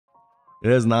It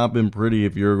has not been pretty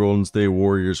if you're a Golden State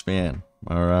Warriors fan.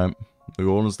 All right. The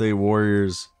Golden State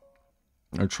Warriors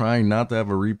are trying not to have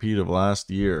a repeat of last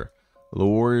year. The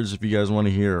Warriors, if you guys want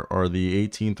to hear, are the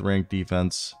 18th ranked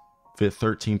defense,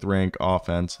 13th ranked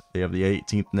offense. They have the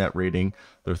 18th net rating.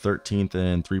 They're 13th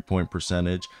in 3-point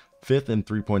percentage, 5th in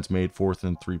 3 points made, 4th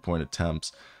in 3-point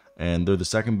attempts. And they're the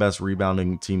second best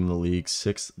rebounding team in the league,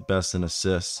 6th best in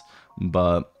assists.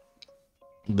 But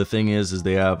the thing is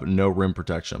they have no rim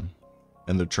protection,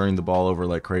 and they're turning the ball over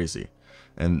like crazy.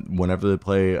 And whenever they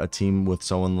play a team with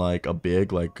someone like a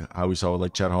big, like how we saw with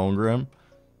like Chet Holmgren,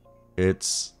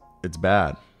 it's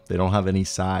bad. They don't have any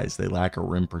size. They lack a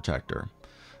rim protector,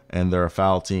 and they're a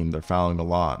foul team. They're fouling a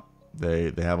lot.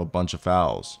 They have a bunch of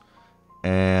fouls,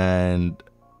 and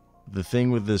the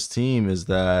thing with this team is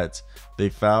that they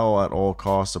foul at all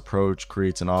costs approach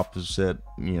creates an opposite,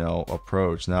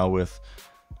 approach. Now with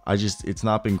it's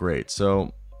not been great.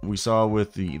 So we saw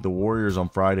with the Warriors on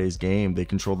Friday's game, they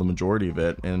controlled the majority of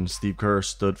it, and Steve Kerr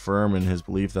stood firm in his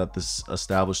belief that this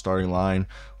established starting line,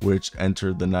 which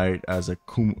entered the night as a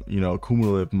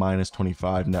cumulative minus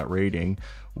 25 net rating,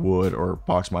 would, or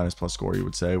box minus plus score you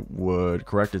would say, would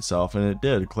correct itself, and it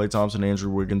did. Klay Thompson and Andrew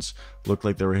Wiggins looked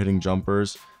like they were hitting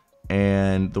jumpers.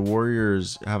 And the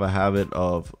Warriors have a habit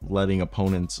of letting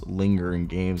opponents linger in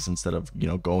games instead of,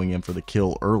 going in for the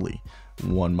kill early,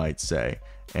 one might say.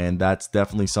 And that's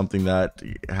definitely something that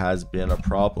has been a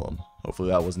problem. Hopefully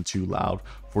that wasn't too loud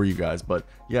for you guys. But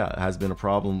yeah, it has been a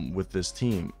problem with this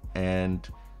team. And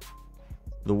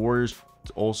the Warriors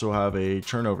also have a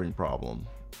turnovering problem.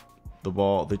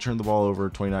 They turned the ball over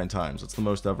 29 times. That's the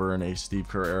most ever in a Steve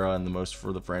Kerr era, and the most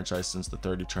for the franchise since the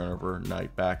 30 turnover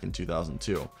night back in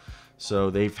 2002.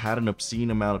 So they've had an obscene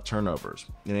amount of turnovers.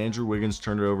 And Andrew Wiggins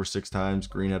turned it over 6 times.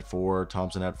 Green had 4.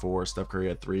 Thompson had 4. Steph Curry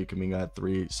had 3. Kuminga had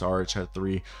 3. Saric had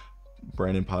 3.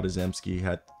 Brandon Podazemski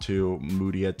had 2.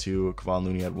 Moody had 2. Kevon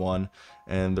Looney had 1.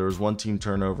 And there was 1 team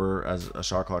turnover as a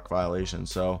shot clock violation.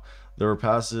 So there were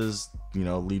passes,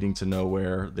 leading to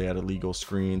nowhere. They had illegal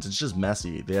screens. It's just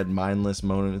messy. They had mindless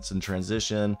moments in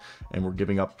transition, and were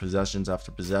giving up possessions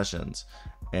after possessions.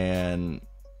 And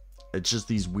it's just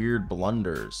these weird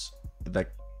blunders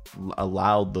that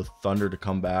allowed the Thunder to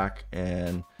come back.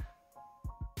 And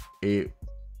it's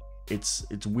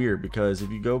weird, because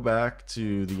if you go back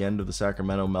to the end of the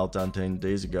Sacramento meltdown 10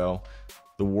 days ago,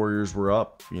 the Warriors were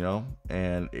up,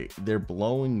 and they're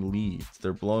blowing leads.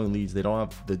 They don't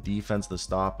have the defense to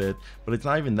stop it. But it's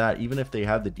not even that. Even if they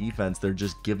have the defense, they're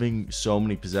just giving so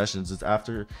many possessions. It's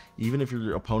after, even if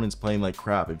your opponent's playing like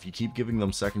crap, if you keep giving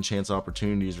them second chance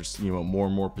opportunities, or more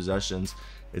and more possessions,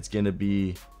 they're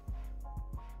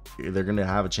gonna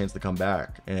have a chance to come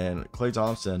back. And Klay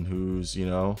Thompson, who's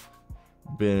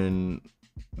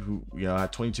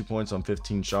had 22 points on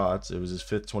 15 shots. It was his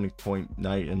 5th 20-point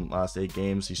night in the last 8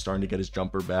 games. He's starting to get his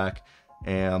jumper back,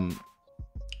 and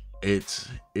it's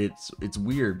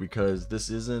weird, because this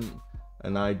isn't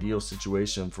an ideal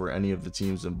situation for any of the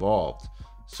teams involved.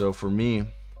 So for me,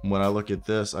 when I look at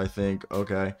this, I think,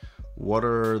 okay, what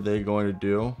are they going to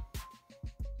do?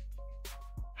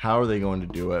 How are they going to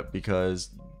do it? Because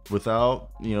without,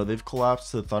 they've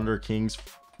collapsed to Thunder, Kings,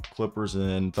 Clippers,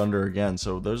 and Thunder again.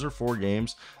 So those are 4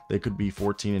 games. They could be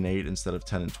 14-8 instead of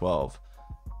 10-12.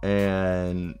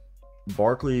 And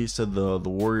Barkley said the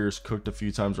Warriors cooked a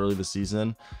few times early this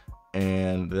season,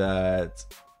 and that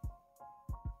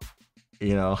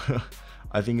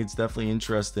I think it's definitely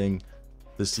interesting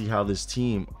to see how this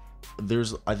team,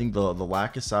 I think the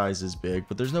lack of size is big,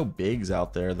 but there's no bigs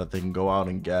out there that they can go out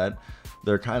and get.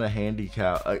 They're kind of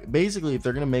handicapped. Basically, if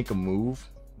they're going to make a move,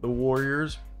 the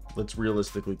Warriors, let's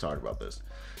realistically talk about this.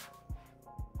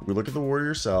 We look at the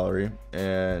Warriors salary,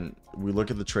 and we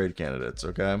look at the trade candidates,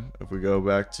 okay? If we go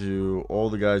back to all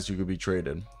the guys who could be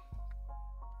traded,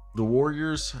 the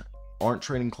Warriors aren't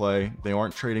trading Klay. They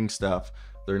aren't trading Steph.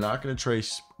 They're not going to trade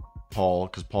Paul,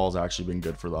 because Paul's actually been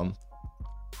good for them.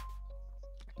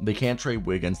 They can't trade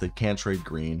Wiggins. They can't trade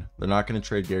Green. They're not going to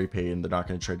trade Gary Payton. They're not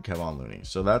going to trade Kevon Looney.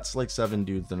 So that's like 7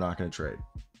 dudes they're not going to trade.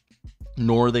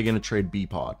 Nor are they going to trade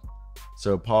B-Pod.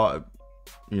 So Pod's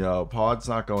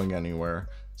not going anywhere.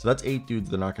 So that's 8 dudes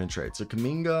they're not going to trade. So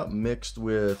Kuminga mixed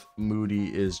with Moody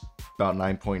is about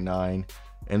 9.9.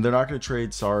 And they're not going to trade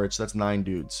Saric. That's 9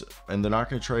 dudes. And they're not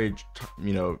going to trade,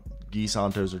 Guy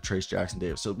Santos or Trace Jackson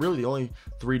Davis. So really the only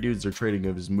 3 dudes they're trading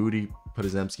of is Moody,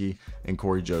 Podazemski, and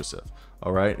Corey Joseph.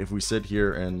 All right. If we sit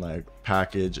here and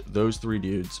package those 3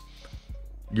 dudes,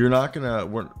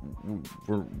 we're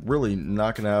really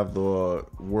not gonna have the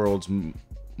world's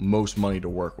most money to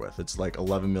work with. It's like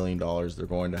 $11 million they're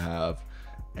going to have,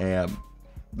 and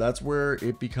that's where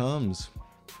it becomes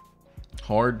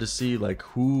hard to see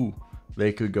who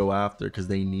they could go after, because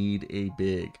they need a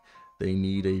big. They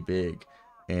need a big.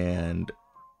 And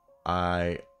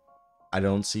I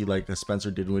don't see like a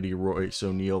Spencer Dinwiddie, Royce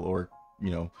O'Neal, or,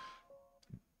 you know,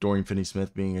 Dorian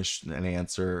Finney-Smith being an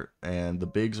answer. And the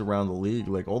bigs around the league,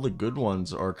 like all the good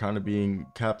ones are kind of being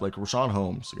kept. Like Rashawn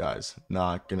Holmes, guys,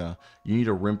 not gonna, you need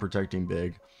a rim protecting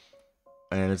big.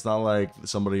 And it's not like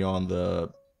somebody on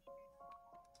the,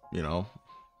 you know,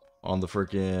 on the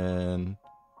freaking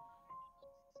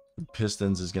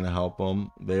Pistons is going to help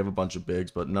them. They have a bunch of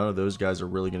bigs, but none of those guys are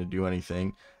really going to do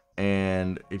anything.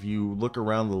 And if you look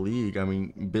around the league, I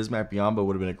mean, Bismack Biyombo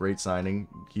would have been a great signing.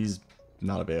 He's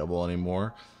not available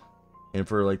anymore. And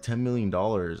for like $10 million,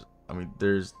 I mean,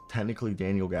 there's technically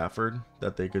Daniel Gafford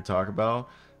that they could talk about.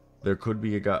 There could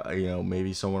be a guy, you know,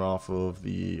 maybe someone off of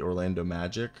the Orlando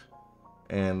Magic.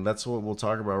 And that's what we'll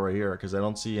talk about right here, because I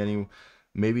don't see any.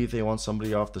 Maybe if they want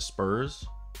somebody off the Spurs,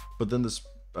 but then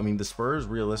the Spurs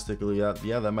realistically,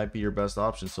 yeah, that might be your best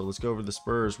option. So let's go over the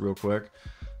Spurs real quick.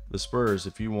 The Spurs,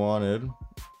 if you wanted,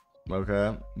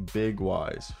 okay, big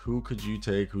wise, who could you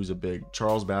take? Who's a big?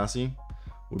 Charles Bassey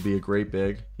would be a great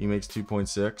big. He makes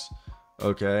 2.6.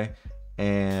 Okay,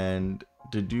 and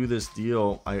to do this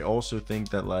deal, I also think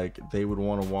that like they would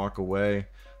want to walk away.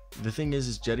 The thing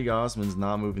is Jetty Osman's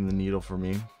not moving the needle for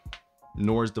me,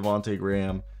 nor is Devontae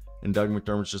Graham, and Doug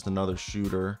McDermott's just another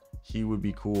shooter. He would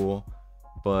be cool,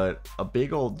 but a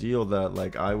big old deal that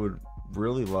like I would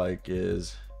really like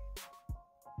is,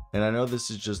 and I know this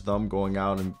is just them going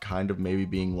out and kind of maybe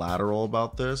being lateral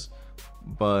about this,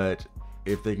 but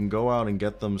if they can go out and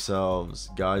get themselves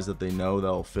guys that they know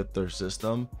that'll fit their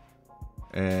system,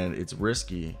 and it's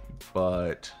risky,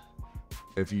 but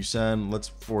if you send, let's,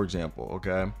 for example,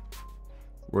 okay,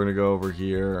 we're gonna go over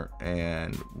here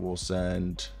and we'll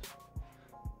send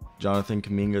Jonathan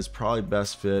Kuminga's probably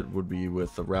best fit would be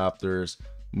with the Raptors.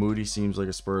 Moody seems like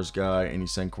a Spurs guy, and you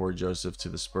send Corey Joseph to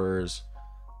the Spurs.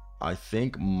 I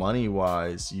think money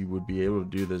wise you would be able to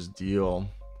do this deal.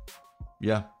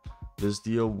 Yeah, this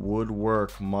deal would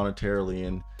work monetarily,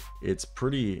 and it's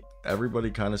pretty, everybody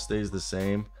kind of stays the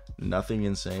same, nothing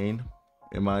insane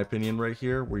in my opinion right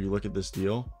here, where you look at this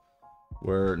deal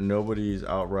where nobody's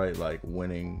outright like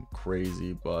winning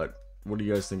crazy. But what do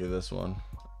you guys think of this one?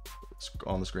 It's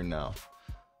on the screen now.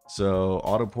 So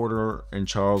Otto Porter and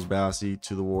Charles Bassey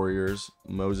to the Warriors,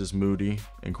 Moses Moody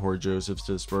and Corey Josephs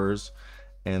to the Spurs,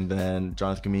 and then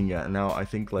Jonathan Kuminga. Now I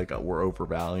think like we're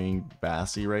overvaluing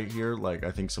Bassey right here. Like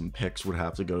I think some picks would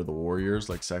have to go to the Warriors,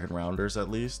 like second rounders at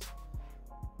least,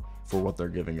 for what they're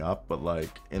giving up. But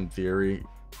like in theory,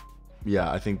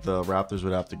 yeah, I think the Raptors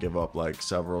would have to give up like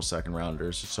several second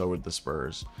rounders. So would the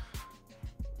Spurs.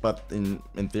 But in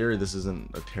theory, this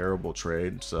isn't a terrible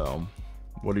trade. So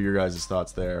what are your guys'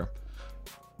 thoughts there?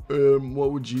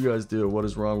 What would you guys do? What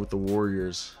is wrong with the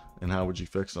Warriors, and how would you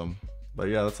fix them? But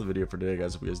yeah, that's the video for today,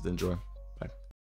 guys. Hope you guys did enjoy.